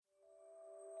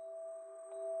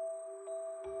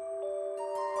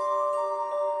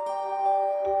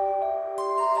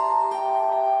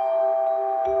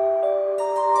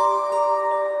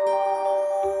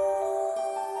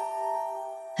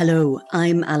Hello,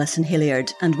 I'm Alison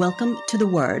Hilliard, and welcome to The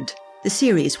Word, the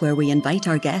series where we invite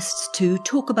our guests to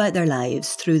talk about their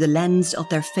lives through the lens of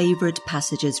their favourite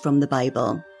passages from the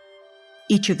Bible.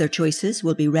 Each of their choices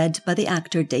will be read by the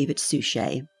actor David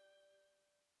Suchet.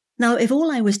 Now, if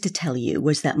all I was to tell you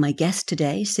was that my guest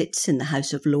today sits in the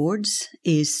House of Lords,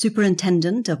 is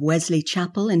superintendent of Wesley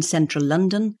Chapel in central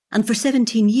London, and for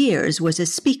 17 years was a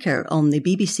speaker on the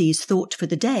BBC's Thought for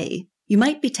the Day, you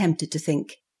might be tempted to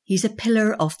think he's a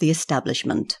pillar of the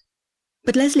establishment.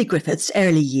 But Lesley Griffith's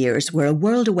early years were a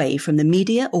world away from the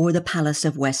media or the Palace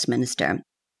of Westminster.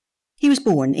 He was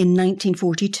born in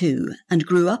 1942 and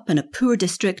grew up in a poor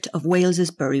district of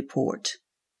Wales's Buryport.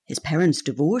 His parents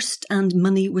divorced and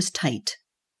money was tight.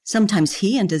 Sometimes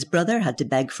he and his brother had to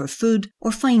beg for food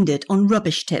or find it on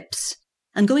rubbish tips.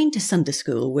 And going to Sunday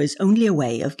school was only a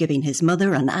way of giving his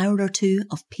mother an hour or two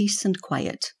of peace and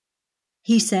quiet.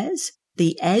 He says,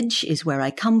 "The edge is where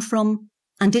I come from,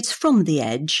 and it's from the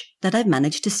edge that I've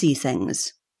managed to see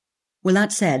things." Well,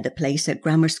 that said, a place at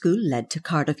grammar school led to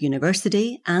Cardiff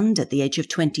University, and at the age of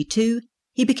 22,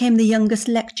 he became the youngest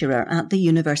lecturer at the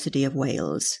University of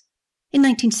Wales. In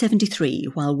 1973,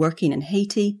 while working in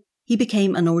Haiti, he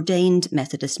became an ordained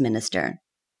Methodist minister.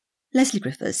 Lesley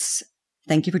Griffiths,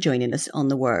 thank you for joining us on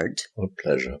The Word. A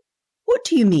pleasure. What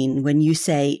do you mean when you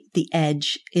say the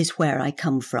edge is where I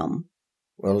come from?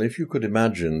 Well, if you could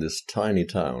imagine this tiny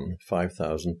town,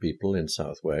 5,000 people in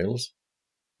South Wales,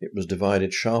 it was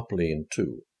divided sharply in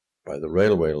two by the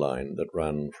railway line that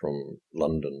ran from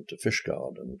London to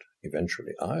Fishguard and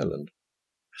eventually Ireland.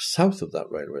 South of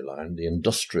that railway line, the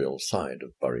industrial side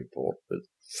of Buryport, with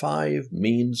 5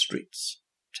 mean streets,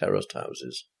 terraced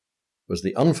houses, was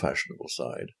the unfashionable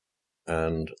side,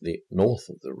 and the north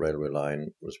of the railway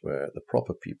line was where the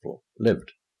proper people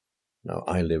lived. Now,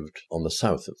 I lived on the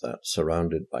south of that,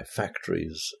 surrounded by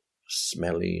factories,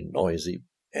 smelly, noisy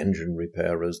engine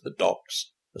repairers, the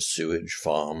docks, the sewage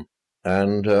farm,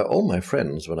 and all my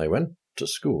friends, when I went to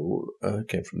school,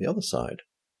 came from the other side.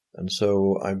 And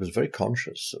so I was very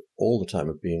conscious all the time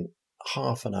of being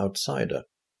half an outsider.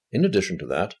 In addition to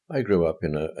that, I grew up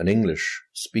in an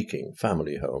English-speaking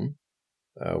family home,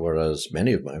 whereas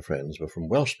many of my friends were from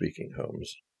Welsh-speaking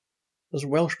homes. As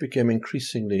Welsh became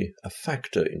increasingly a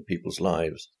factor in people's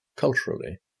lives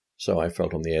culturally, so I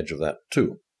felt on the edge of that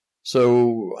too.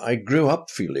 So I grew up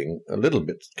feeling a little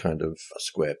bit kind of a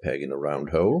square peg in a round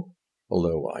hole,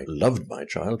 although I loved my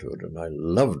childhood and I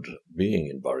loved being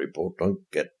in Buryport, don't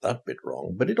get that bit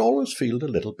wrong, but it always felt a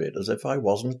little bit as if I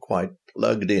wasn't quite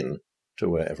plugged in to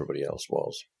where everybody else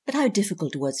was. But how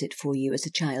difficult was it for you as a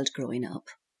child growing up?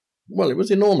 Well, it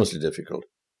was enormously difficult.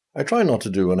 I try not to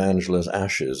do an Angela's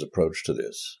Ashes approach to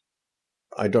this.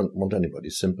 I don't want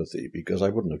anybody's sympathy because I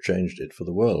wouldn't have changed it for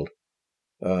the world.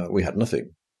 We had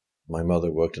nothing. My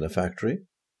mother worked in a factory.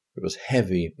 It was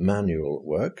heavy manual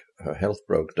work. Her health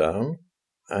broke down,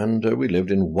 and we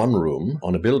lived in one room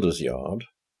on a builder's yard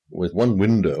with one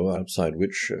window outside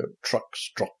which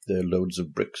trucks dropped their loads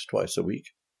of bricks twice a week.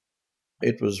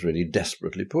 It was really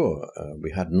desperately poor.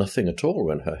 We had nothing at all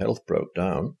when her health broke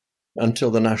down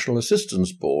until the National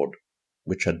Assistance Board,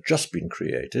 which had just been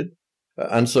created,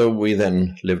 and so we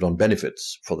then lived on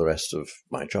benefits for the rest of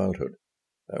my childhood.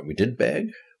 We did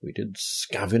beg. We did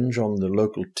scavenge on the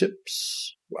local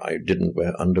tips. I didn't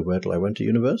wear underwear till I went to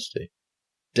university.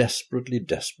 Desperately,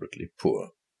 desperately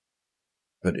poor.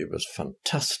 But it was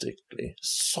fantastically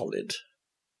solid.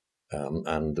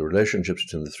 And the relationships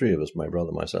between the three of us, my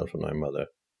brother, myself, and my mother,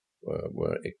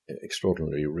 were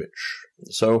extraordinarily rich.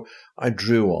 So I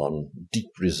drew on deep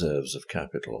reserves of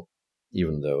capital,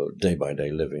 even though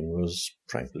day-by-day living was,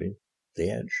 frankly,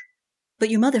 the edge. But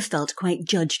your mother felt quite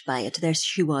judged by it. There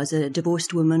she was, a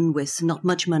divorced woman with not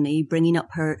much money, bringing up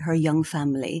her young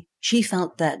family. She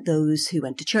felt that those who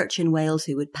went to church in Wales,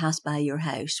 who would pass by your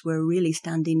house, were really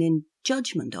standing in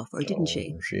judgment of her, didn't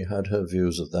she? She had her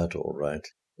views of that all right.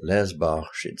 Les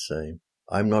Bach, she'd say.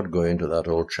 I'm not going to that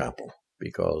old chapel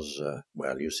because,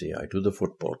 well, you see, I do the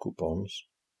football coupons.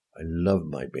 I love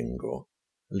my bingo.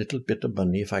 A little bit of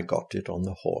money if I got it on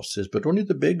the horses, but only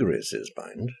the big races,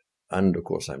 mind. And, of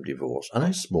course, I'm divorced. And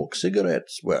I smoke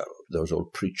cigarettes. Well, those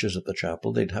old preachers at the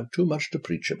chapel, they'd have too much to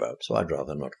preach about, so I'd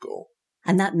rather not go.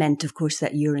 And that meant, of course,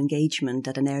 that your engagement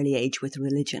at an early age with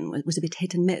religion was a bit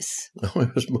hit and miss. No,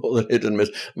 it was more than hit and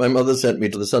miss. My mother sent me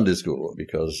to the Sunday school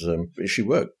because she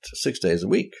worked 6 days a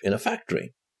week in a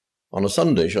factory. On a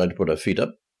Sunday, she had to put her feet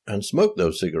up and smoke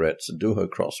those cigarettes and do her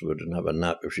crossword and have a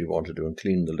nap if she wanted to and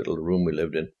clean the little room we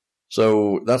lived in.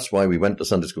 So that's why we went to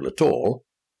Sunday school at all.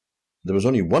 There was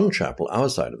only one chapel our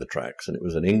side of the tracks, and it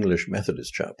was an English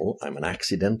Methodist chapel. I'm an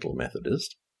accidental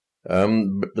Methodist.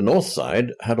 But the north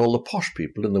side had all the posh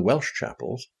people in the Welsh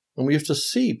chapels, and we used to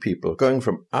see people going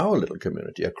from our little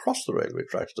community across the railway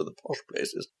tracks to the posh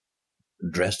places,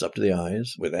 dressed up to the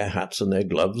eyes, with their hats and their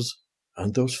gloves.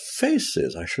 And those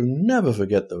faces, I shall never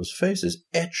forget those faces,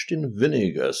 etched in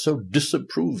vinegar, so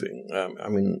disapproving.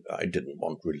 I didn't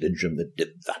want religion that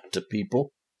did that to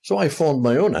people. So I formed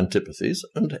my own antipathies,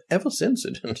 and ever since,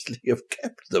 incidentally, have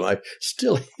kept them. I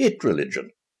still hate religion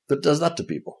that does that to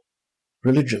people.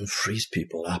 Religion frees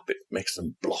people up. It makes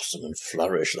them blossom and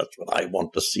flourish. That's what I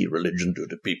want to see religion do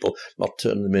to people, not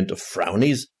turn them into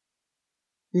frownies.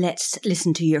 Let's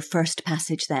listen to your first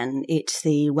passage then. It's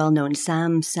the well-known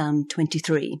Psalm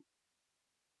 23.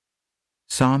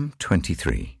 Psalm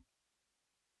 23.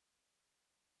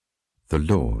 The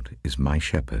Lord is my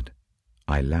shepherd.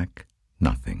 I lack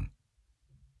nothing.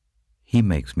 He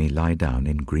makes me lie down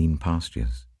in green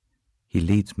pastures. He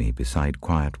leads me beside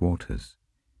quiet waters.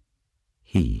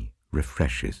 He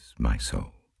refreshes my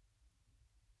soul.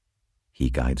 He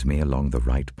guides me along the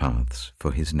right paths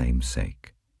for his name's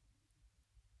sake.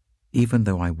 Even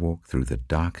though I walk through the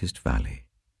darkest valley,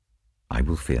 I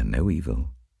will fear no evil,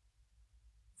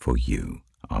 for you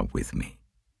are with me.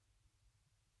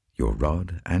 Your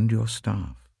rod and your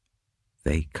staff,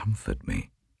 they comfort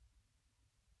me.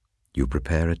 You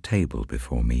prepare a table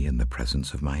before me in the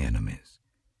presence of my enemies.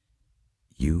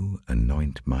 You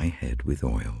anoint my head with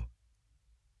oil.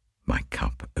 My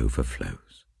cup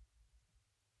overflows.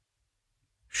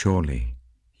 Surely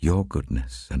your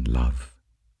goodness and love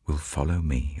will follow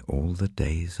me all the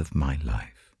days of my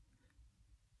life,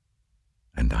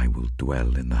 and I will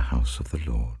dwell in the house of the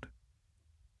Lord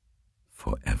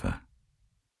forever.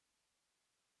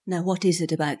 Now, what is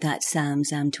it about that Psalm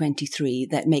 23,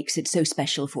 that makes it so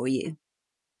special for you?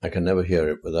 I can never hear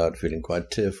it without feeling quite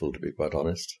tearful, to be quite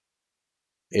honest.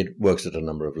 It works at a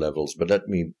number of levels, but let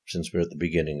me, since we're at the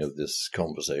beginning of this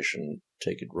conversation,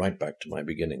 take it right back to my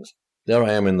beginnings. There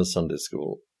I am in the Sunday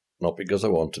school, not because I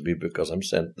want to be, because I'm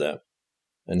sent there.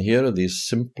 And here are these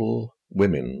simple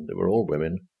women, they were all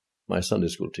women, my Sunday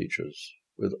school teachers,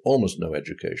 with almost no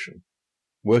education,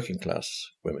 working class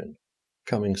women,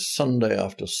 coming Sunday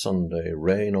after Sunday,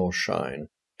 rain or shine,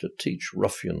 to teach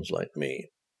ruffians like me,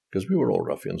 because we were all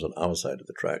ruffians on our side of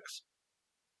the tracks.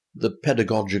 The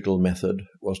pedagogical method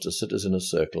was to sit us in a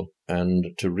circle and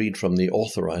to read from the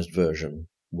authorized version,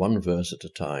 one verse at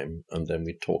a time, and then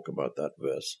we talk about that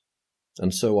verse.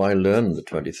 And so I learned the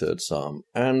 23rd Psalm,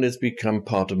 and it's become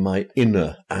part of my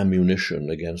inner ammunition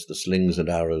against the slings and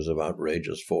arrows of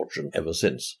outrageous fortune ever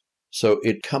since. So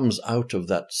it comes out of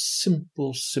that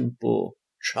simple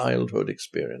childhood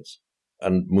experience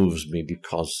and moves me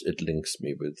because it links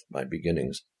me with my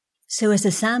beginnings. So as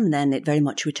a psalm, then, it very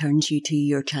much returns you to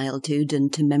your childhood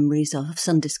and to memories of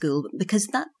Sunday school, because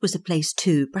that was a place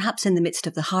too, perhaps in the midst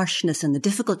of the harshness and the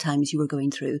difficult times you were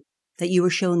going through, that you were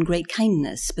shown great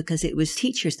kindness because it was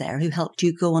teachers there who helped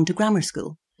you go on to grammar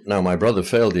school. Now, my brother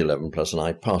failed the 11 plus and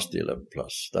I passed the 11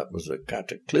 plus. That was a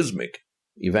cataclysmic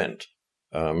event.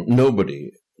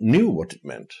 Nobody knew what it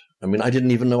meant. I mean, I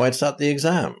didn't even know I'd sat the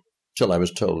exam till I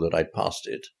was told that I'd passed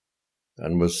it,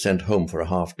 and was sent home for a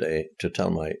half day to tell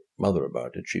my mother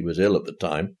about it. She was ill at the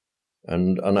time,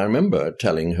 and I remember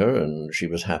telling her, and she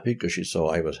was happy because she saw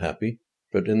I was happy,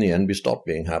 but in the end we stopped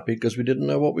being happy because we didn't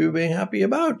know what we were being happy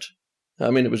about.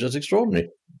 I mean, it was just extraordinary.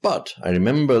 But I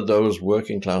remember those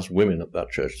working class women at that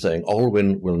church saying,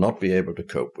 Alwyn will not be able to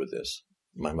cope with this,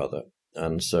 my mother.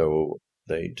 And so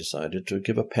they decided to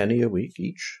give a penny a week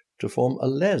each to form a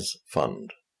Les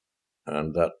fund.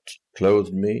 And that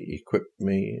clothed me, equipped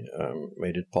me,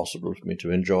 made it possible for me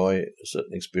to enjoy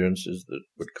certain experiences that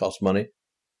would cost money.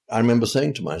 I remember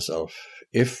saying to myself,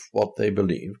 if what they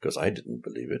believe, because I didn't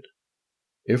believe it,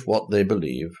 if what they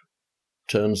believe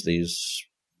turns these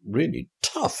really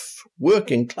tough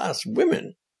working class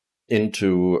women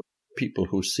into people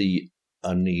who see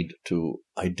a need to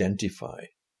identify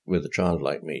with a child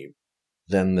like me,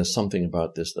 then there's something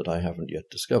about this that I haven't yet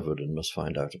discovered and must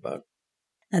find out about.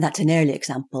 Now, that's an early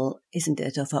example, isn't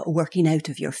it, of a working out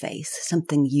of your faith,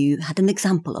 something you had an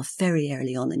example of very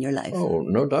early on in your life. Oh,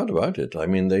 no doubt about it. I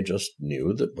mean, they just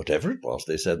knew that whatever it was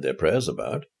they said their prayers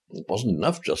about, it wasn't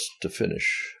enough just to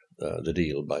finish the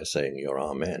deal by saying your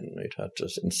amen. It had to,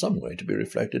 in some way, to be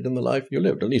reflected in the life you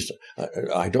lived. At least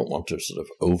I don't want to sort of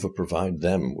over-provide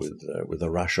them with a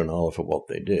rationale for what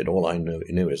they did. All I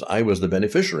knew is I was the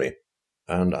beneficiary,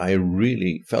 and I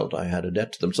really felt I had a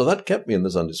debt to them. So that kept me in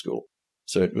the Sunday school.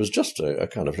 So it was just a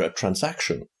kind of a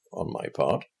transaction on my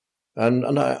part.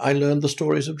 And I learned the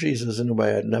stories of Jesus in a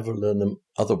way I'd never learned them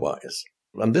otherwise.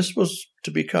 And this was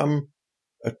to become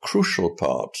a crucial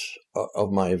part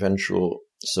of my eventual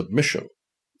submission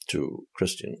to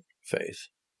Christian faith,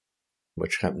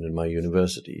 which happened in my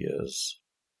university years.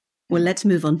 Well, let's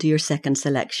move on to your second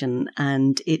selection,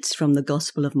 and it's from the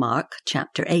Gospel of Mark,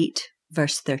 chapter 8,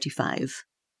 verse 35.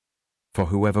 For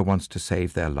whoever wants to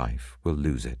save their life will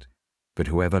lose it, but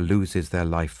whoever loses their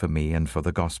life for me and for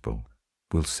the gospel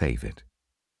will save it.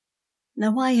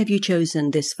 Now, why have you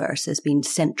chosen this verse as being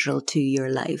central to your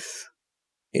life?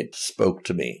 It spoke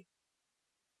to me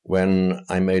when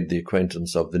I made the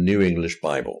acquaintance of the New English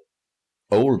Bible.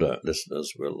 Older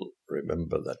listeners will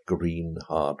remember that green,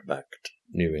 hard-backed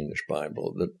New English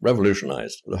Bible that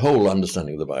revolutionized the whole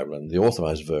understanding of the Bible. And the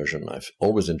Authorized Version I've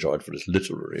always enjoyed for its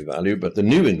literary value, but the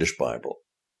New English Bible,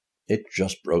 it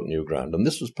just broke new ground. And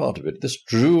this was part of it. This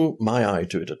drew my eye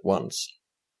to it at once.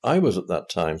 I was at that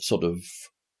time sort of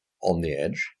on the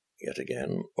edge, yet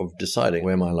again, of deciding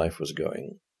where my life was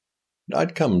going.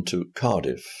 I'd come to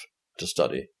Cardiff to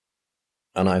study,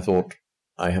 and I thought,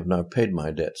 I have now paid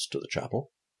my debts to the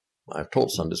chapel. I've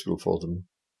taught Sunday school for them.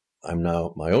 I'm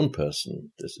now my own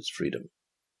person. This is freedom.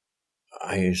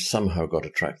 I somehow got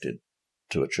attracted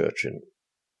to a church in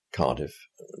Cardiff.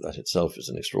 That itself is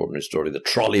an extraordinary story. The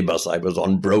trolley bus I was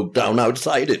on broke down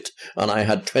outside it, and I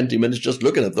had 20 minutes just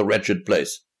looking at the wretched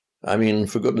place. I mean,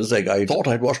 for goodness sake, I thought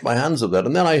I'd washed my hands of that.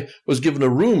 And then I was given a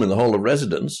room in the hall of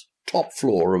residence, top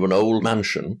floor of an old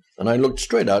mansion, and I looked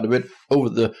straight out of it over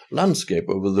the landscape,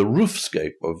 over the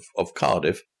roofscape of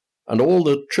Cardiff, and all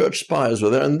the church spires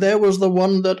were there, and there was the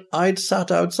one that I'd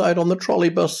sat outside on the trolley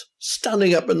bus,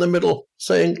 standing up in the middle,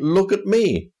 saying, look at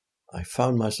me. I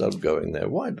found myself going there.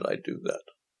 Why did I do that?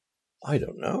 I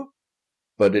don't know.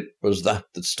 But it was that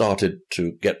started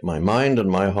to get my mind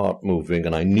and my heart moving,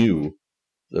 and I knew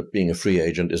that being a free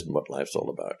agent isn't what life's all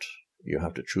about. You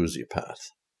have to choose your path.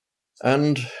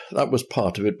 And that was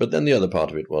part of it, but then the other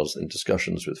part of it was in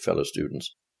discussions with fellow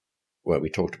students, where we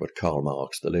talked about Karl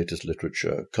Marx, the latest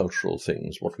literature, cultural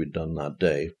things, what we'd done that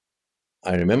day.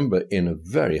 I remember in a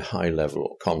very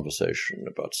high-level conversation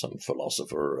about some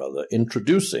philosopher or other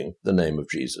introducing the name of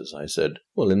Jesus, I said,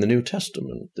 well, in the New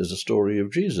Testament, there's a story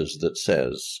of Jesus that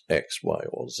says X, Y,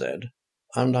 or Z,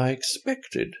 and I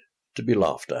expected to be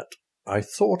laughed at. I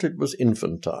thought it was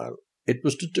infantile. It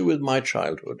was to do with my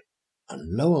childhood.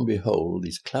 And lo and behold,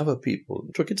 these clever people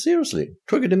took it seriously,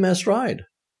 took it in their stride.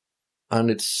 And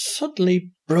it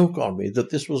suddenly broke on me that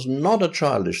this was not a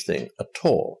childish thing at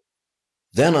all.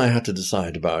 Then I had to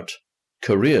decide about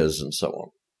careers and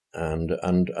so on.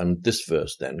 And this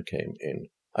verse then came in.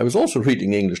 I was also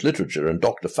reading English literature, and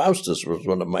Dr. Faustus was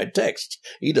one of my texts.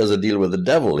 He does a deal with the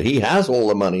devil. He has all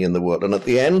the money in the world. And at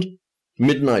the end,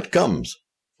 midnight comes.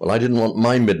 Well, I didn't want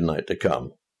my midnight to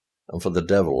come, and for the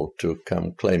devil to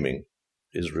come claiming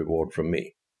his reward from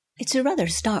me. It's a rather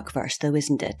stark verse, though,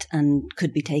 isn't it? And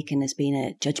could be taken as being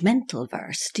a judgmental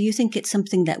verse. Do you think it's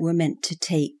something that we're meant to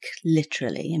take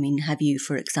literally? I mean, have you,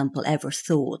 for example, ever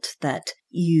thought that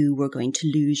you were going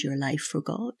to lose your life for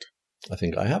God? I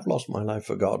think I have lost my life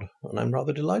for God, and I'm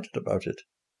rather delighted about it.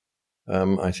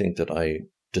 I think that I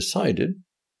decided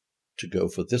to go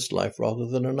for this life rather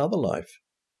than another life.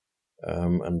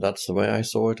 And that's the way I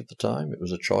saw it at the time. It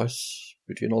was a choice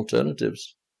between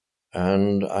alternatives.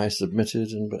 And I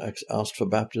submitted and asked for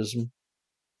baptism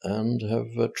and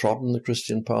have trodden the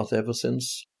Christian path ever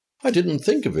since. I didn't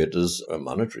think of it as a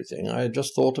monetary thing. I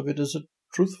just thought of it as a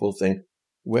truthful thing.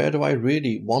 Where do I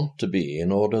really want to be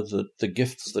in order that the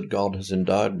gifts that God has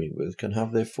endowed me with can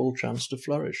have their full chance to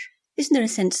flourish? Isn't there a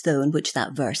sense, though, in which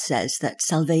that verse says that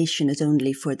salvation is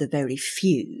only for the very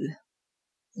few?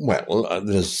 Well,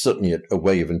 there's certainly a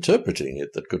way of interpreting it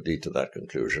that could lead to that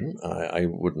conclusion. I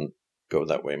wouldn't go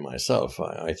that way myself.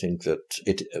 I think that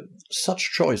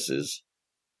such choices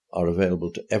are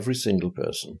available to every single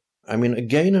person. I mean,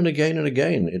 again and again and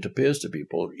again, it appears to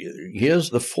people,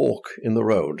 here's the fork in the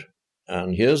road,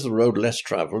 and here's the road less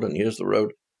traveled, and here's the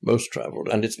road most traveled.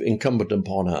 And it's incumbent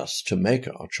upon us to make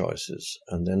our choices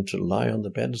and then to lie on the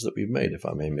beds that we've made, if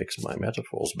I may mix my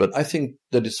metaphors. But I think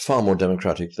that it's far more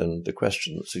democratic than the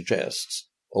question suggests,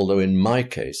 although in my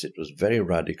case it was very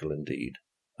radical indeed,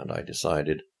 and I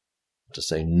decided to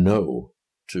say no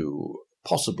to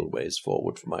possible ways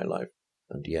forward for my life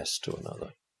and yes to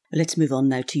another. Let's move on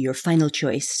now to your final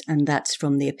choice, and that's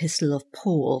from the Epistle of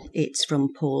Paul. It's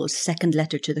from Paul's second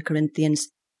letter to the Corinthians,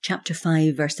 chapter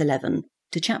 5, verse 11,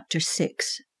 to chapter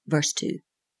 6, verse 2.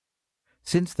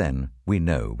 Since then we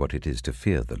know what it is to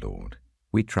fear the Lord,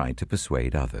 we try to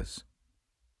persuade others.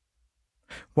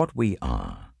 What we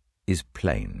are is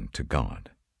plain to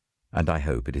God, and I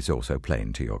hope it is also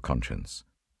plain to your conscience.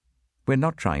 We're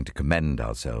not trying to commend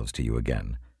ourselves to you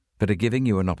again, but are giving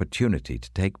you an opportunity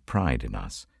to take pride in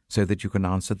us, so that you can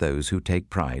answer those who take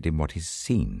pride in what is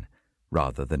seen,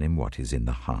 rather than in what is in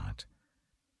the heart.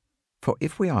 For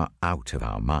if we are out of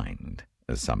our mind,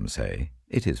 as some say,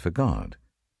 it is for God.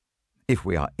 If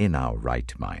we are in our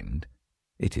right mind,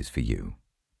 it is for you.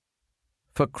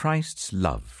 For Christ's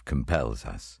love compels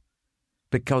us,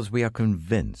 because we are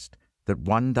convinced that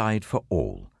one died for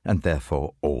all, and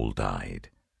therefore all died.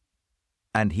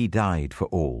 And he died for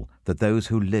all, that those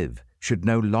who live should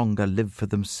no longer live for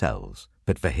themselves,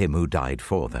 but for him who died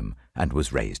for them and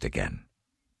was raised again.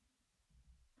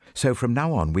 So from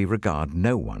now on we regard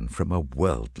no one from a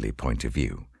worldly point of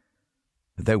view.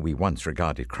 Though we once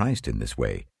regarded Christ in this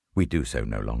way, we do so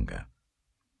no longer.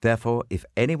 Therefore, if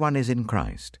anyone is in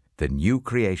Christ, the new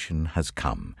creation has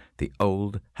come, the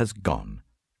old has gone,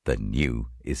 the new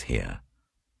is here.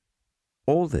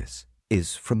 All this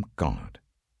is from God,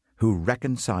 who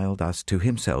reconciled us to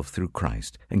himself through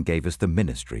Christ and gave us the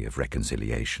ministry of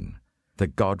reconciliation.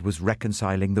 That God was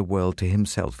reconciling the world to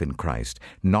himself in Christ,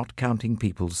 not counting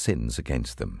people's sins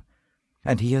against them.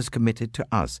 And he has committed to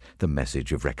us the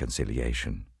message of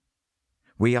reconciliation.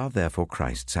 We are therefore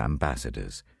Christ's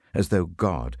ambassadors, as though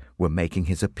God were making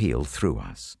his appeal through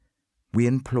us. We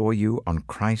implore you on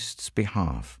Christ's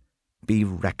behalf, be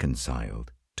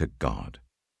reconciled to God.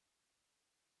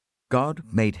 God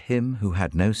made him who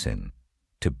had no sin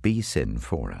to be sin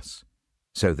for us,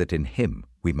 so that in him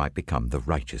we might become the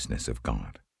righteousness of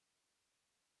God.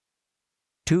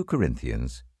 2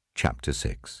 Corinthians chapter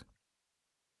 6.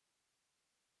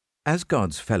 As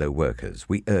God's fellow workers,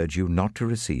 we urge you not to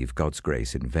receive God's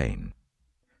grace in vain.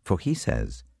 For he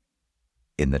says,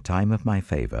 "In the time of my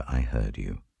favor I heard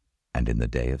you, and in the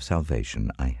day of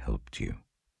salvation I helped you."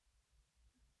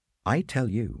 I tell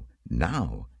you,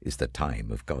 now is the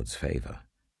time of God's favor.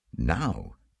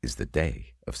 Now is the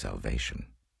day of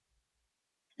salvation.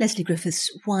 Leslie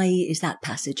Griffiths, why is that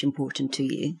passage important to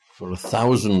you? For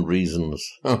 1,000 reasons.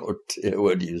 Oh dear,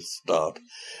 where do you start?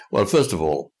 Well, first of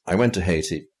all, I went to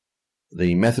Haiti.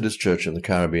 The Methodist Church in the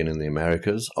Caribbean and the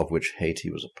Americas, of which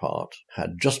Haiti was a part,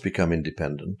 had just become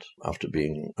independent after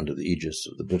being under the aegis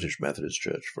of the British Methodist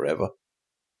Church forever.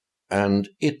 And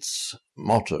its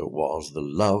motto was, "The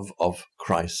love of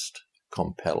Christ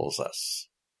compels us."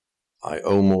 I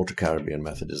owe more to Caribbean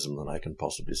Methodism than I can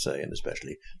possibly say, and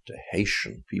especially to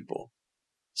Haitian people.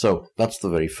 So that's the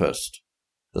very first.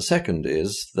 The second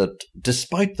is that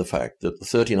despite the fact that the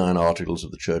 39 Articles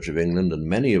of the Church of England and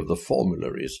many of the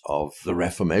formularies of the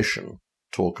Reformation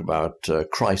talk about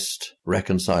Christ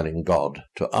reconciling God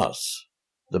to us,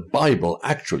 the Bible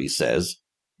actually says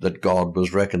that God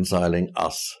was reconciling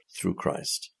us through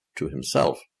Christ to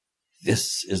himself.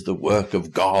 This is the work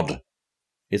of God.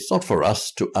 It's not for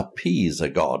us to appease a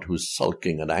God who's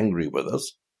sulking and angry with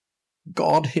us.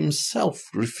 God himself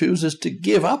refuses to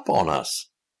give up on us.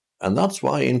 And that's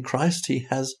why in Christ he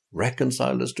has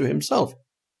reconciled us to himself.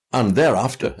 And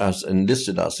thereafter has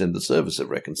enlisted us in the service of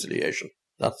reconciliation.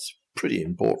 That's pretty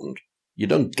important. You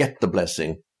don't get the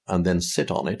blessing and then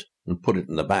sit on it and put it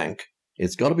in the bank.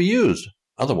 It's got to be used.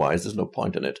 Otherwise, there's no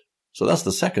point in it. So that's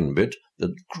the second bit,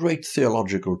 the great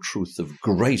theological truth of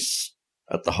grace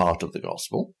at the heart of the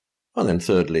gospel. And then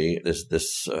thirdly, there's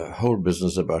this whole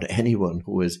business about anyone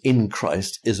who is in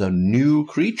Christ is a new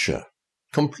creature,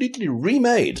 completely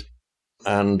remade.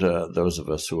 And those of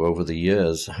us who over the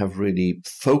years have really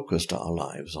focused our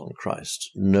lives on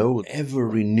Christ know the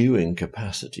ever-renewing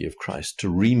capacity of Christ to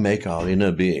remake our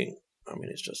inner being. I mean,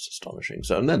 it's just astonishing.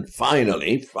 So, and then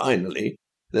finally,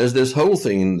 there's this whole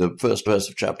thing in the first verse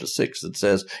of chapter 6 that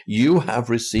says, "You have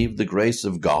received the grace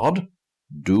of God.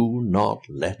 Do not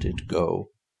let it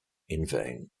go in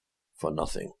vain, for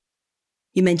nothing."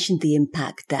 You mentioned the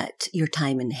impact that your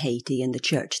time in Haiti and the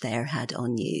church there had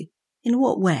on you. In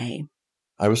what way?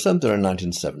 I was sent there in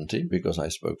 1970 because I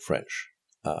spoke French.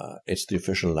 It's the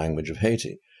official language of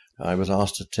Haiti. I was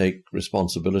asked to take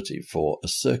responsibility for a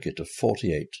circuit of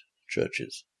 48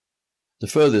 churches. The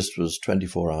furthest was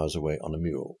 24 hours away on a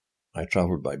mule. I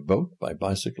traveled by boat, by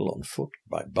bicycle, on foot,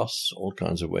 by bus, all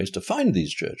kinds of ways to find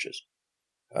these churches.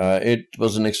 It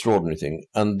was an extraordinary thing.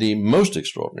 And the most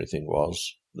extraordinary thing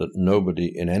was that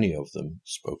nobody in any of them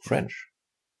spoke French.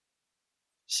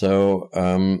 So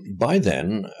by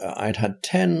then, I'd had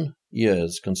 10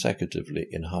 years consecutively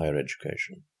in higher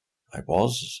education. I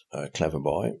was a clever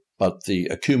boy, but the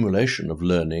accumulation of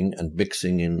learning and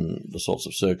mixing in the sorts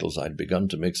of circles I'd begun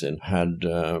to mix in had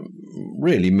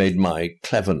really made my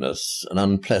cleverness an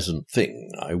unpleasant thing.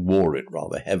 I wore it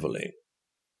rather heavily.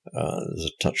 There's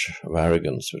a touch of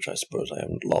arrogance, which I suppose I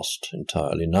haven't lost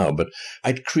entirely now, but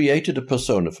I'd created a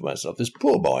persona for myself. This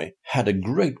poor boy had a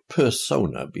great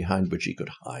persona behind which he could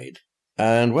hide.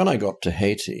 And when I got to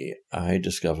Haiti, I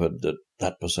discovered that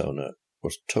that persona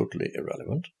was totally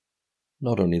irrelevant.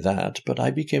 Not only that, but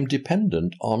I became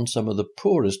dependent on some of the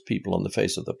poorest people on the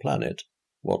face of the planet,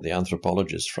 what the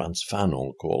anthropologist Frantz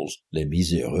Fanon calls les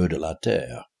miséreux de la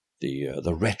terre,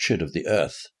 the wretched of the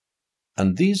earth.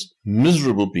 And these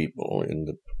miserable people, in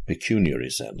the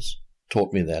pecuniary sense,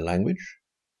 taught me their language,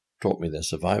 taught me their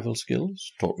survival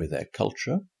skills, taught me their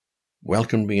culture,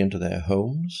 welcomed me into their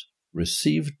homes,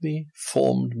 received me,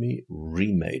 formed me,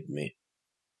 remade me,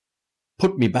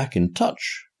 put me back in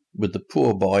touch with the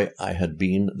poor boy I had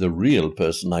been, the real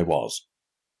person I was.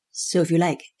 So, if you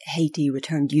like, Haiti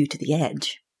returned you to the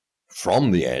edge.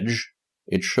 From the edge,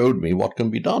 it showed me what can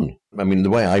be done. I mean, the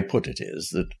way I put it is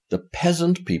that the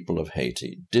peasant people of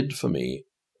Haiti did for me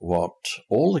what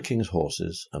all the king's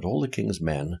horses and all the king's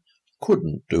men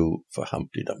couldn't do for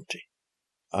Humpty Dumpty.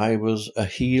 I was a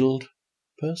healed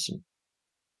person.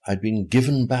 I'd been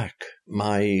given back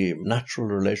my natural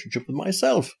relationship with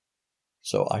myself.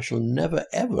 So I shall never,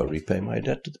 ever repay my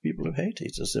debt to the people of Haiti.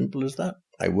 It's as simple as that.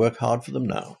 I work hard for them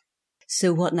now.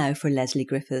 So what now for Lesley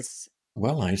Griffiths?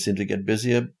 Well, I seem to get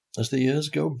busier as the years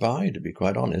go by, to be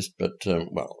quite honest. But,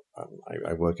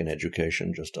 I work in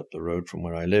education just up the road from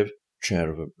where I live,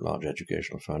 chair of a large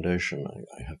educational foundation.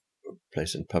 I have a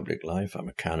place in public life. I'm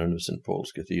a canon of St.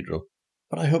 Paul's Cathedral.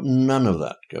 But I hope none of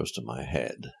that goes to my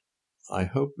head. I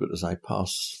hope that as I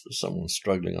pass someone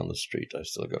struggling on the street, I've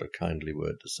still got a kindly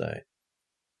word to say.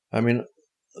 I mean,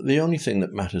 the only thing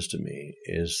that matters to me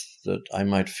is that I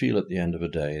might feel at the end of a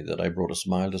day that I brought a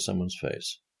smile to someone's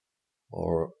face,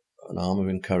 or an arm of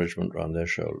encouragement round their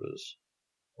shoulders,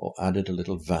 or added a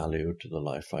little value to the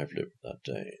life I've lived that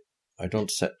day. I don't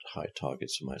set high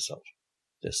targets for myself.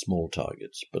 They're small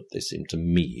targets, but they seem to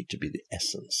me to be the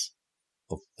essence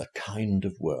of the kind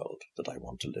of world that I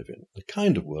want to live in, the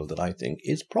kind of world that I think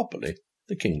is properly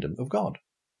the kingdom of God.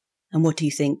 And what do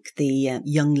you think the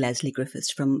young Lesley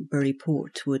Griffiths from Bury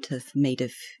Port would have made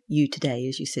of you today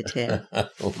as you sit here?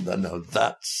 Oh, no,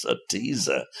 that's a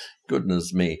teaser.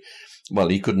 Goodness me. Well,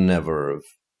 he could never have,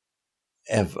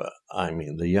 ever. I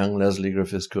mean, the young Lesley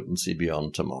Griffiths couldn't see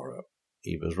beyond tomorrow.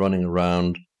 He was running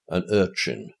around an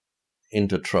urchin,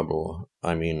 into trouble.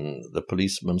 I mean, the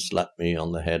policeman slapped me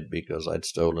on the head because I'd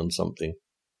stolen something.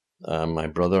 My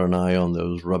brother and I on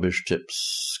those rubbish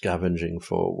tips, scavenging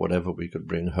for whatever we could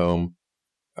bring home.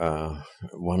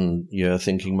 One year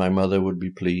thinking my mother would be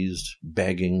pleased,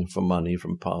 begging for money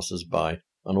from passers-by,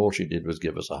 and all she did was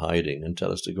give us a hiding and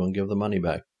tell us to go and give the money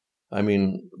back. I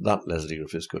mean, that Lesley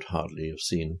Griffiths could hardly have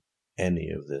seen any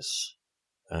of this.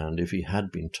 And if he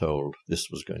had been told this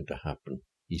was going to happen,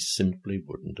 he simply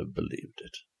wouldn't have believed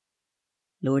it.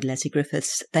 Lord Lesley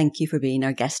Griffiths, thank you for being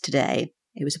our guest today.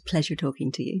 It was a pleasure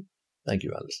talking to you. Thank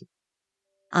you, Alison.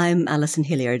 I'm Alison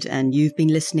Hilliard, and you've been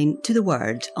listening to The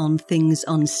Word on Things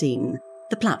Unseen,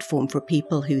 the platform for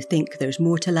people who think there's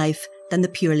more to life than the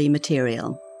purely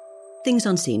material. Things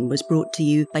Unseen was brought to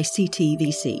you by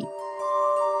CTVC.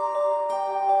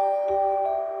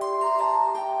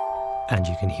 And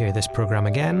you can hear this programme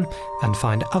again and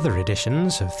find other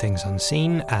editions of Things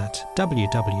Unseen at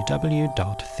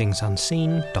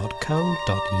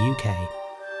www.thingsunseen.co.uk.